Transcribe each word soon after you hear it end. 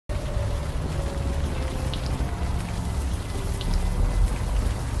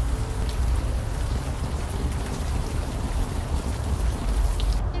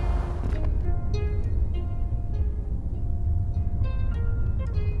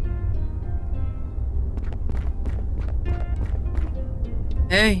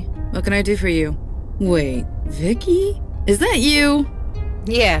Hey, what can I do for you? Wait, Vicky? Is that you?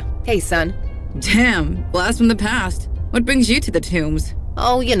 Yeah. Hey, son. Damn, blast from the past. What brings you to the tombs?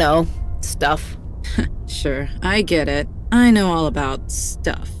 Oh, you know, stuff. Sure, I get it. I know all about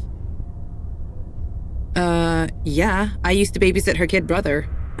stuff. Yeah, I used to babysit her kid brother.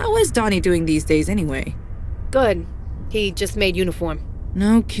 How is Donnie doing these days anyway? Good. He just made uniform.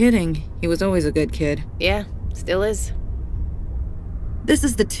 No kidding. He was always a good kid. Yeah, still is. This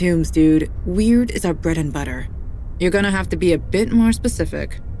is the tombs, dude. Weird is our bread and butter. You're gonna have to be a bit more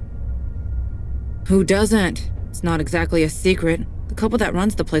specific. Who doesn't? It's not exactly a secret. The couple that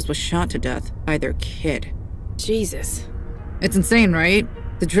runs the place was shot to death by their kid. Jesus. It's insane, right?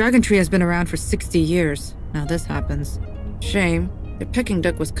 The dragon tree has been around for 60 years. Now this happens. Shame. The pecking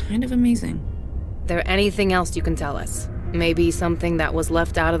duck was kind of amazing. There anything else you can tell us? Maybe something that was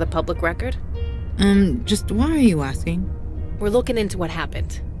left out of the public record? Just why are you asking? We're looking into what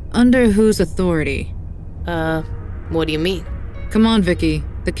happened. Under whose authority? What do you mean? Come on, Vicky.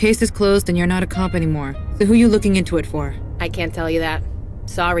 The case is closed and you're not a cop anymore. So who you looking into it for? I can't tell you that.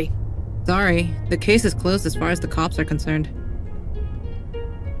 Sorry. Sorry, the case is closed as far as the cops are concerned.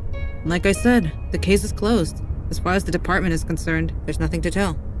 Like I said, the case is closed. As far as the department is concerned, there's nothing to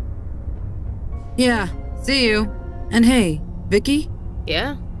tell. Yeah, see you. And hey, Vicky?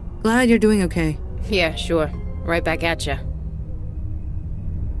 Yeah? Glad you're doing okay. Yeah, sure. Right back at ya.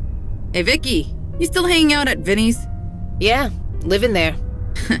 Hey, Vicky, you still hanging out at Vinny's? Yeah, living there.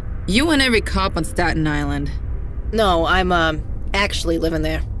 You and every cop on Staten Island. No, I'm, actually living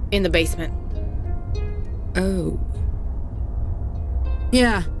there. In the basement. Oh.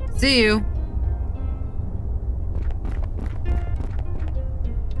 Yeah, see you.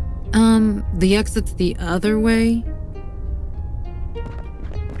 The exit's the other way?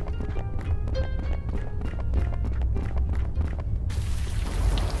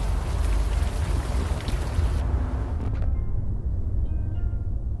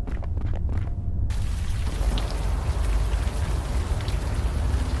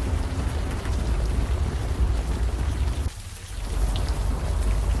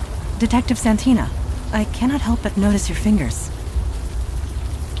 Detective Santina, I cannot help but notice your fingers.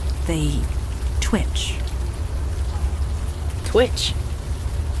 They twitch. Twitch?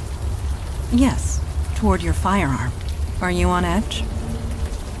 Yes, toward your firearm. Are you on edge?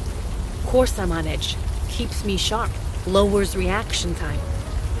 Of course I'm on edge. Keeps me sharp. Lowers reaction time.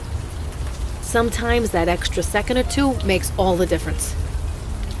 Sometimes that extra second or two makes all the difference.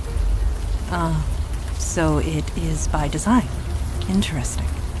 So it is by design. Interesting.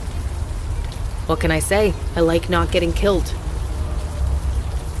 What can I say? I like not getting killed.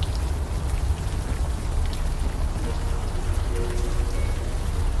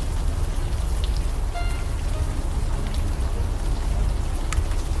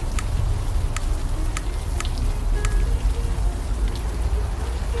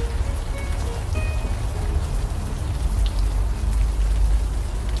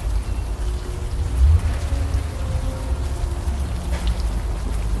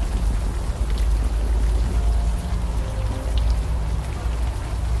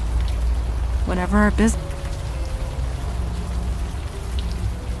 Whatever our business.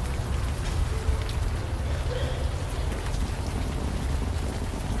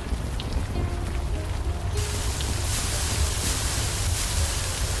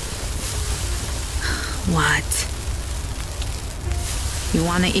 What? You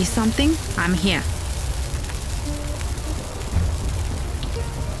wanna eat something? I'm here.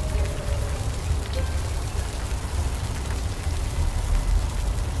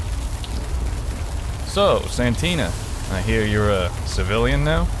 So, Santina, I hear you're a civilian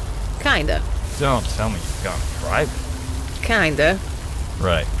now? Kinda. Don't tell me you've gone private. Kinda.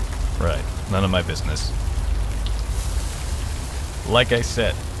 Right. None of my business. Like I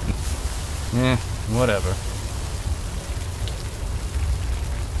said. Whatever.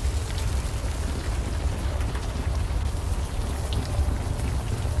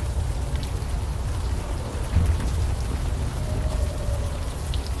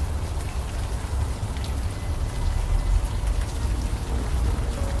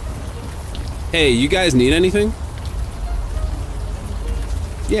 Hey, you guys need anything?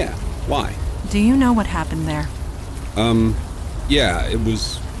 Yeah, why? Do you know what happened there? Yeah, it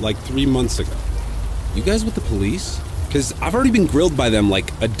was like 3 months ago. You guys with the police? Because I've already been grilled by them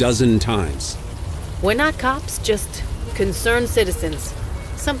like a dozen times. We're not cops, just concerned citizens.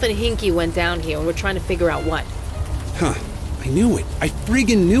 Something hinky went down here and we're trying to figure out what. Huh, I knew it. I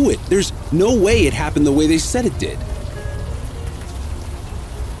friggin' knew it. There's no way it happened the way they said it did.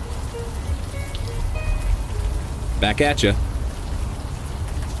 Back at ya.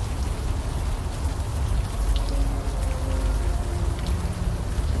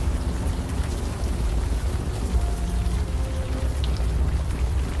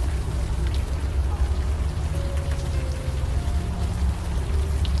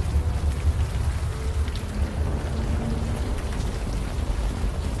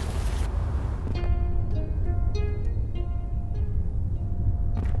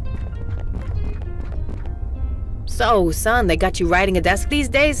 So, son, they got you riding a desk these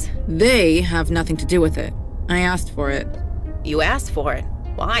days? They have nothing to do with it. I asked for it. You asked for it.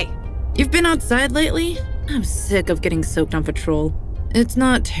 Why? You've been outside lately? I'm sick of getting soaked on patrol. It's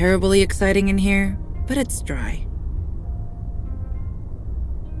not terribly exciting in here, but it's dry.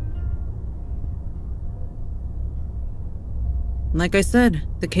 Like I said,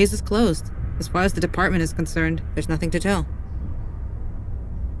 the case is closed. As far as the department is concerned, there's nothing to tell.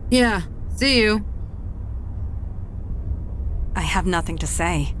 Yeah, see you. I have nothing to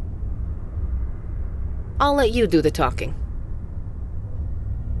say. I'll let you do the talking.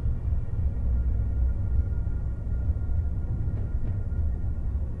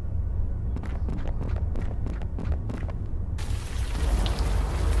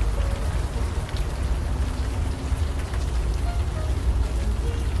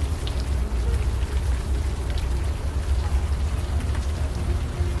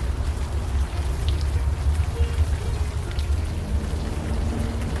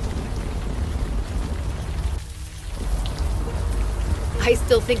 I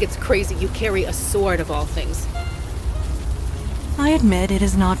still think it's crazy you carry a sword of all things. I admit it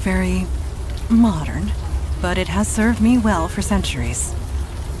is not very modern, but it has served me well for centuries.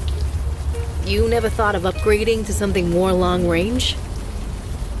 You never thought of upgrading to something more long range?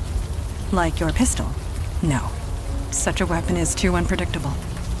 Like your pistol? No. Such a weapon is too unpredictable.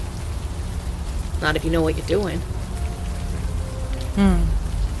 Not if you know what you're doing.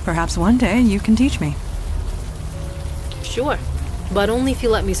 Perhaps one day you can teach me. Sure, but only if you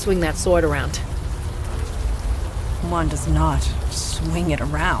let me swing that sword around. One does not swing it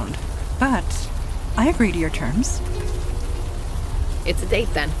around, but I agree to your terms. It's a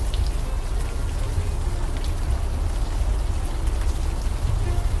date then.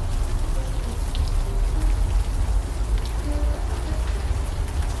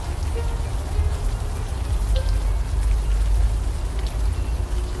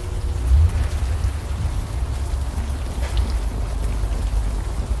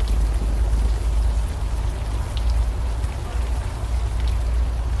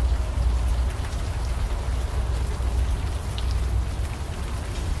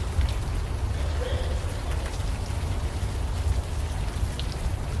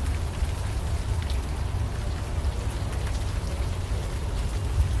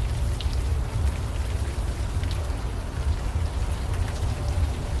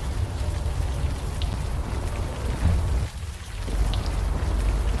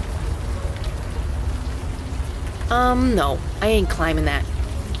 No, I ain't climbing that.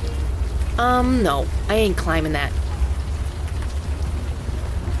 No, I ain't climbing that.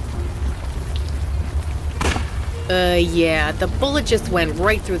 Yeah, the bullet just went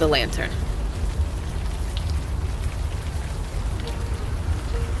right through the lantern.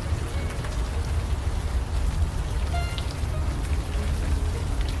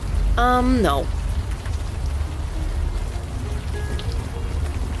 No.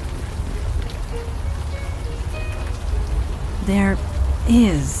 There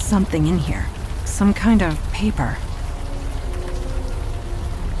is something in here. Some kind of paper.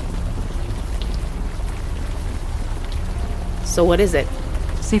 So what is it?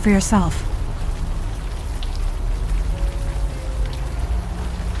 See for yourself.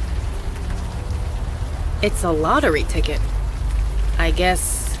 It's a lottery ticket. I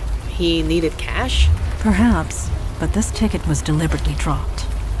guess he needed cash? Perhaps, but this ticket was deliberately dropped.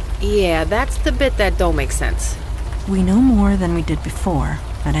 Yeah, that's the bit that don't make sense. We know more than we did before,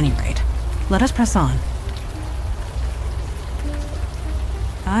 at any rate. Let us press on.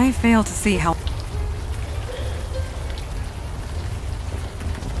 I fail to see how...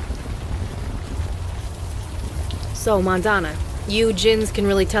 So, Mandana, you djinns can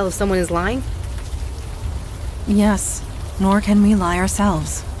really tell if someone is lying? Yes, nor can we lie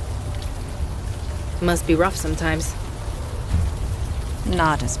ourselves. Must be rough sometimes.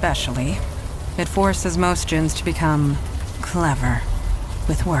 Not especially. It forces most djinns to become clever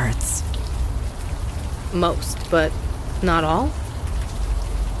with words. Most, but not all?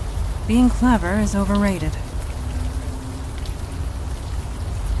 Being clever is overrated.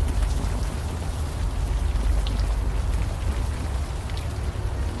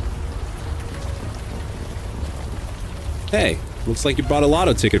 Hey, looks like you bought a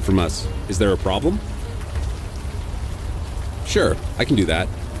lotto ticket from us. Is there a problem? Sure, I can do that.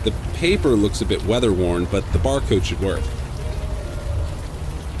 The paper looks a bit weather-worn, but the barcode should work.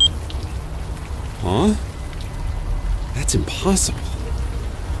 Huh? That's impossible.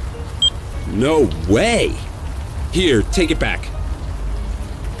 No way! Here, take it back.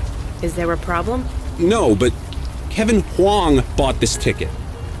 Is there a problem? No, but Kevin Huang bought this ticket.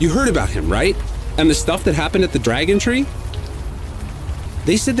 You heard about him, right? And the stuff that happened at the Dragon Tree?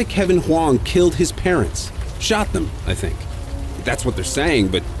 They said that Kevin Huang killed his parents. Shot them, I think. That's what they're saying,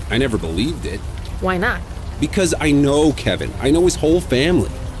 but I never believed it. Why not? Because I know Kevin. I know his whole family.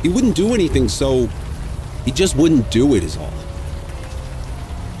 He wouldn't do anything, so he just wouldn't do it is all.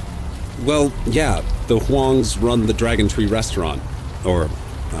 Well, yeah, the Huangs run the Dragon Tree restaurant. Or,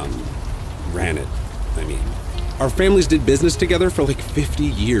 ran it, I mean. Our families did business together for like 50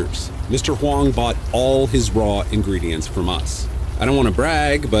 years. Mr. Huang bought all his raw ingredients from us. I don't want to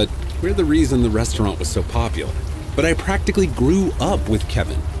brag, but we're the reason the restaurant was so popular. But I practically grew up with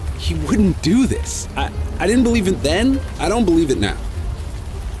Kevin. He wouldn't do this. I didn't believe it then, I don't believe it now.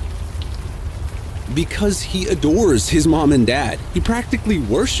 Because he adores his mom and dad. He practically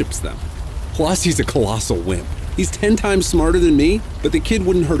worships them. Plus, he's a colossal wimp. He's 10 times smarter than me, but the kid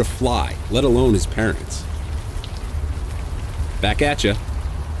wouldn't hurt a fly, let alone his parents. Back at ya.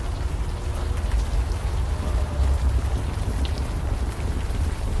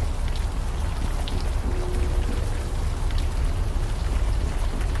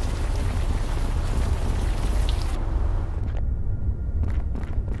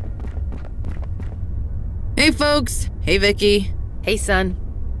 Hey, folks. Hey, Vicky. Hey, son.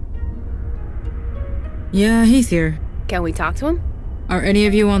 Yeah, he's here. Can we talk to him? Are any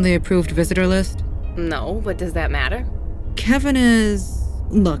of you on the approved visitor list? No, but does that matter? Kevin is...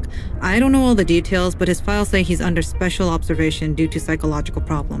 Look, I don't know all the details, but his files say he's under special observation due to psychological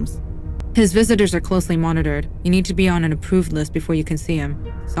problems. His visitors are closely monitored. You need to be on an approved list before you can see him.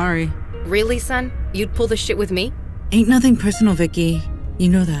 Sorry. Really, son? You'd pull the shit with me? Ain't nothing personal, Vicky. You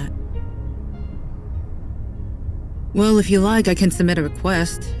know that. Well, if you like, I can submit a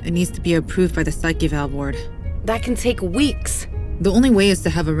request. It needs to be approved by the Psych Eval board. That can take weeks. The only way is to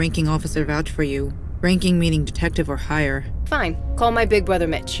have a ranking officer vouch for you. Ranking meaning detective or higher. Fine. Call my big brother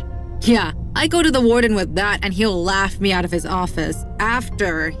Mitch. Yeah, I go to the warden with that and he'll laugh me out of his office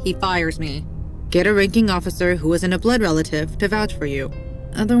after he fires me. Get a ranking officer who isn't a blood relative to vouch for you.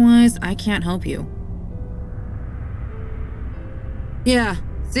 Otherwise, I can't help you. Yeah,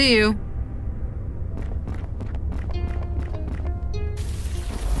 see you.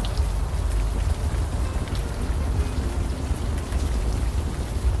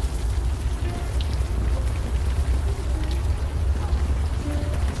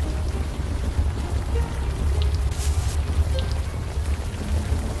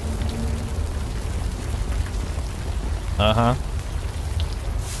 Uh-huh.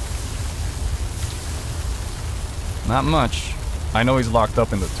 Not much. I know he's locked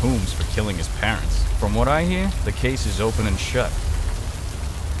up in the tombs for killing his parents. From what I hear, the case is open and shut.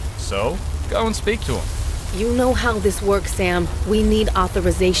 So, go and speak to him. You know how this works, Sam. We need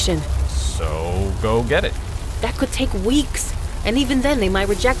authorization. So, go get it. That could take weeks. And even then, they might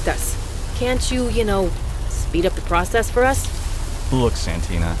reject us. Can't you, speed up the process for us? Look,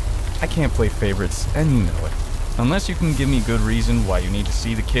 Santina, I can't play favorites, and you know it. Unless you can give me good reason why you need to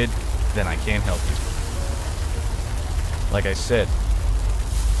see the kid, then I can't help you. Like I said,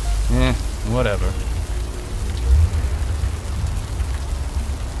 whatever.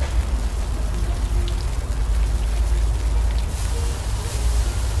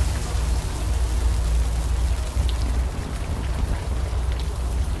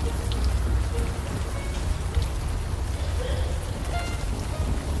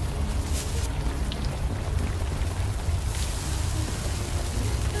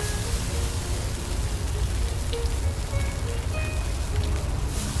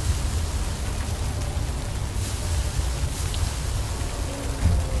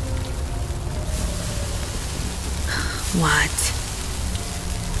 What?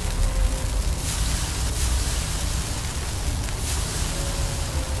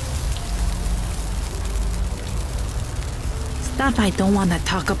 Stuff I don't want to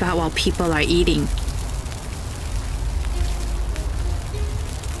talk about while people are eating.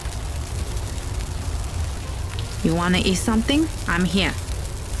 You want to eat something? I'm here.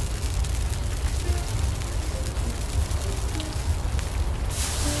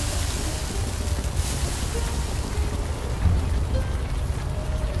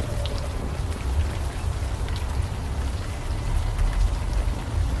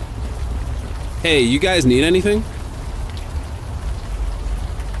 Hey, you guys need anything?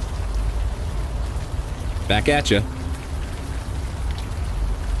 Back at ya.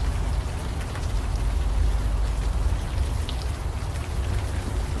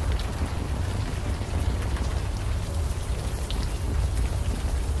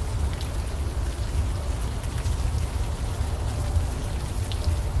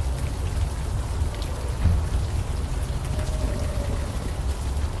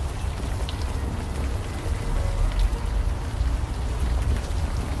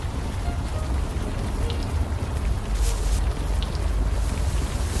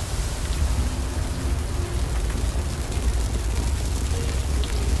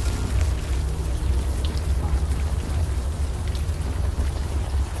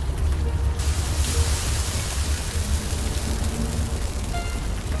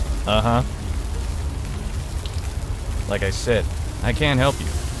 Uh-huh. Like I said, I can't help you.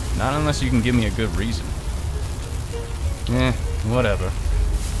 Not unless you can give me a good reason. Whatever.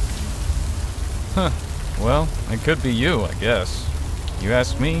 Huh. Well, it could be you, I guess. You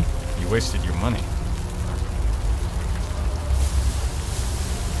asked me, you wasted your money.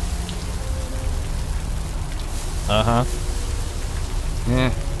 Uh-huh.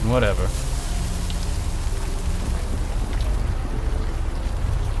 Whatever.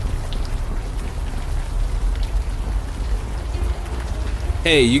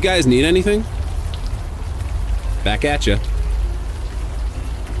 Hey, you guys need anything? Back at ya.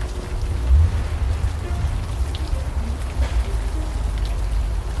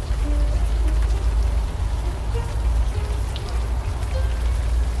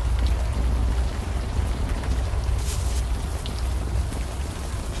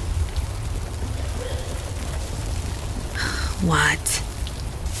 What?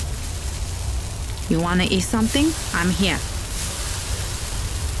 You wanna eat something? I'm here.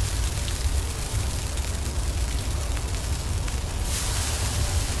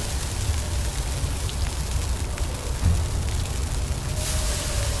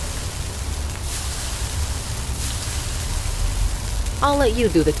 I'll let you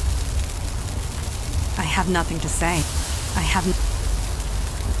do the... I have nothing to say. I haven't...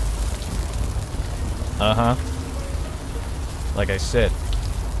 Uh-huh. Like I said.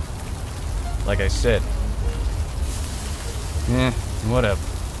 Whatever.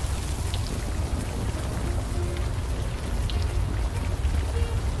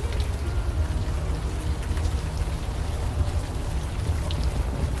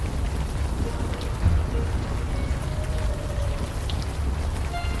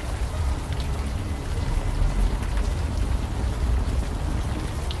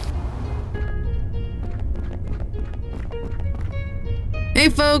 Hey,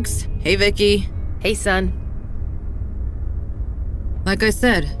 folks. Hey, Vicky. Hey, son. Like I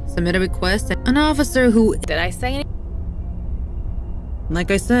said, submit a request and an officer who... Did I say anything? Like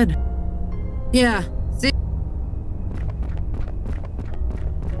I said. Yeah, see...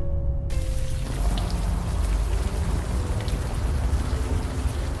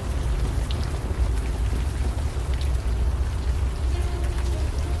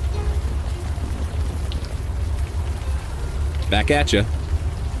 Back at ya.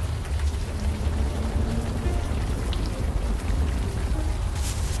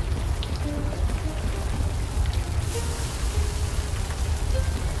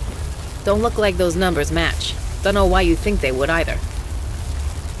 Don't look like those numbers match. Don't know why you think they would either.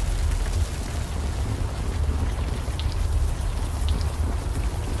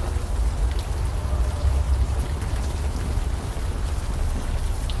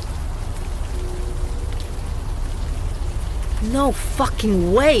 No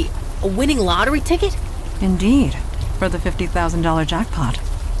fucking way! A winning lottery ticket? Indeed, for the $50,000 jackpot.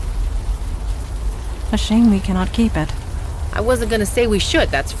 A shame we cannot keep it. I wasn't gonna say we should,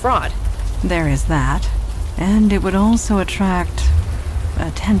 that's fraud. There is that. And it would also attract...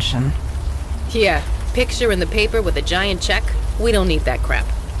 attention. Yeah, picture in the paper with a giant check. We don't need that crap.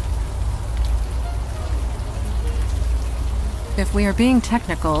 If we are being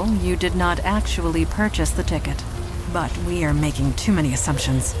technical, you did not actually purchase the ticket. But we are making too many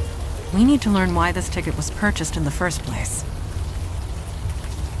assumptions. We need to learn why this ticket was purchased in the first place.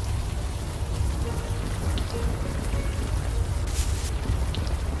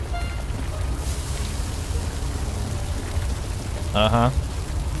 Uh-huh.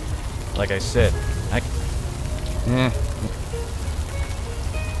 Like I said,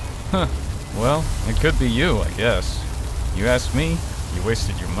 Huh. Well, it could be you, I guess. You asked me, you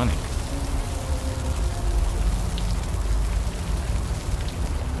wasted your money.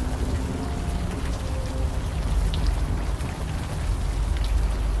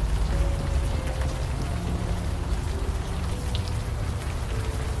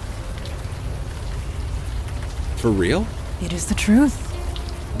 For real? It is the truth.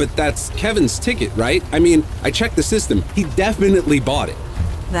 But that's Kevin's ticket, right? I mean, I checked the system. He definitely bought it.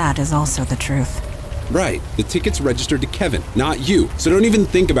 That is also the truth. Right. The ticket's registered to Kevin, not you. So don't even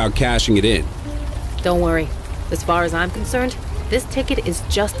think about cashing it in. Don't worry. As far as I'm concerned, this ticket is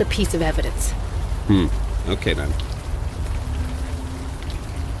just a piece of evidence. Okay then.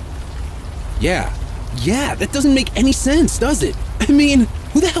 Yeah, that doesn't make any sense, does it? I mean,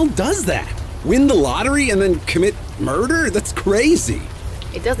 who the hell does that? Win the lottery and then commit murder? That's crazy.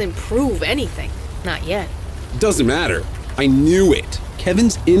 It doesn't prove anything. Not yet. Doesn't matter. I knew it.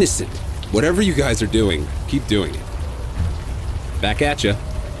 Kevin's innocent. Whatever you guys are doing, keep doing it. Back at ya.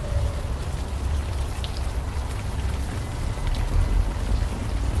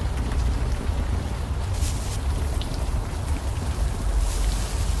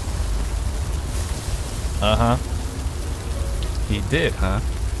 Uh-huh. He did, huh?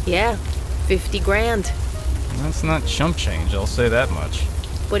 Yeah, 50 grand. That's not chump change, I'll say that much.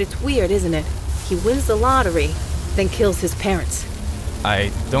 But it's weird, isn't it? He wins the lottery, then kills his parents.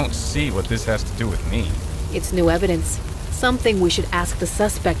 I don't see what this has to do with me. It's new evidence. Something we should ask the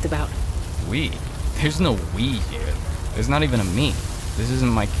suspect about. We? There's no we here. There's not even a me. This isn't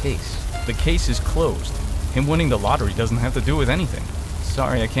my case. The case is closed. Him winning the lottery doesn't have to do with anything.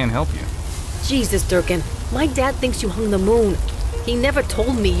 Sorry, I can't help you. Jesus, Durkin. My dad thinks you hung the moon. He never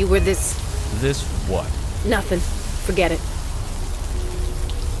told me you were this... This what? Nothing. Forget it.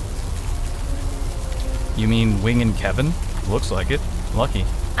 You mean Wing and Kevin? Looks like it. Lucky.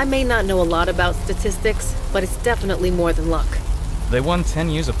 I may not know a lot about statistics, but it's definitely more than luck. They won 10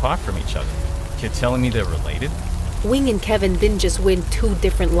 years apart from each other. You're telling me they're related? Wing and Kevin didn't just win 2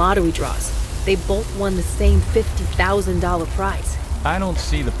 different lottery draws. They both won the same $50,000 prize. I don't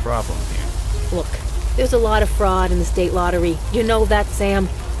see the problem here. Look, there's a lot of fraud in the state lottery. You know that, Sam.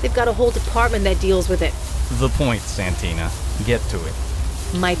 They've got a whole department that deals with it. The point, Santina. Get to it.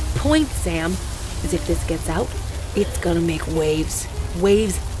 My point, Sam, is if this gets out, it's gonna make waves.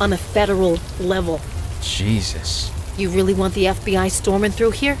 Waves on a federal level. Jesus. You really want the FBI storming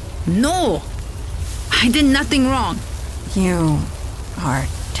through here? No! I did nothing wrong. You are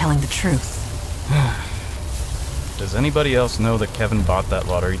telling the truth. Does anybody else know that Kevin bought that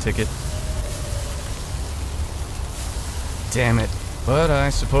lottery ticket? Damn it. But I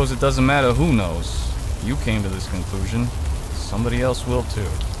suppose it doesn't matter who knows. You came to this conclusion. Somebody else will too.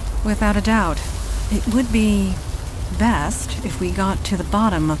 Without a doubt. It would be best if we got to the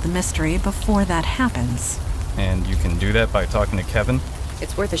bottom of the mystery before that happens. And you can do that by talking to Kevin?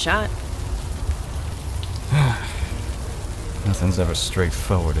 It's worth a shot. Nothing's ever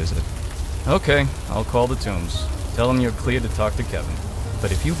straightforward, is it? Okay, I'll call the Tombs. Tell them you're clear to talk to Kevin.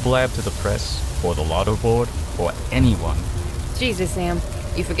 But if you blab to the press, or the lotto board, or anyone... Jesus, Sam.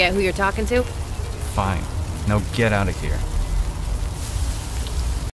 You forget who you're talking to? Fine. Now get out of here.